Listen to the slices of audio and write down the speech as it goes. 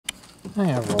I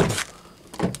have room.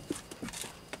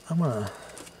 I'm gonna...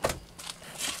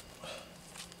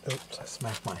 Oops, I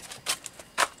smacked my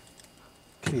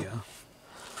Kia.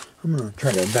 I'm gonna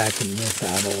try to vacuum this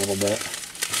out a little bit.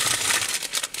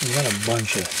 We got a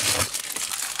bunch of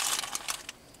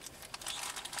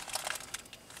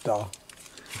stuff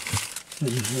in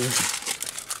here.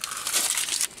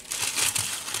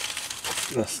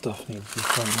 This stuff needs to be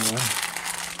thrown away.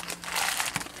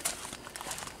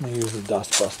 I'm going to use the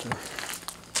dustbuster.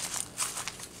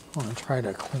 I want to try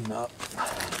to clean up.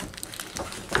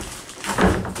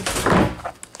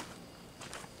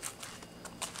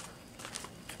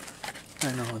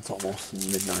 I know it's almost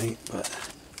midnight, but...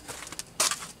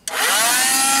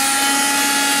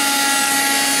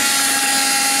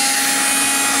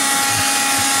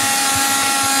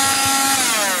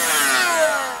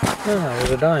 Ah, it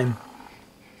was a dime.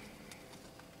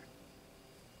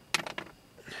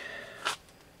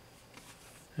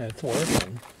 It's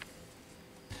working.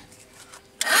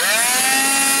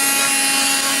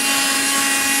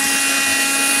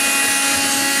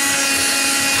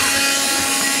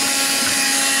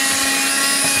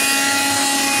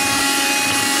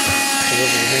 This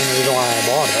is the main reason why I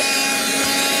bought it.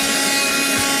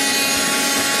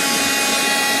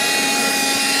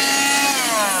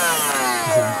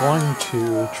 I'm going to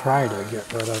try to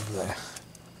get rid of the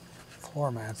floor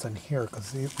mats in here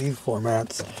because these floor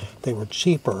mats, they were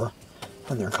cheaper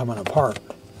and they're coming apart.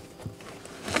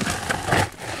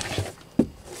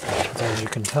 As you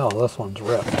can tell, this one's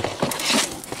ripped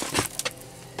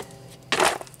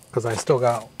because I still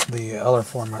got the other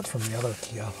floor mats from the other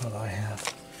Kia that I had.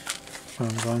 So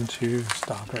I'm going to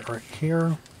stop it right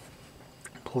here.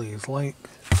 Please like,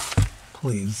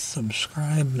 please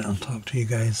subscribe, and I'll talk to you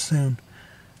guys soon.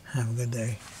 Have a good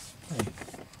day. Bye.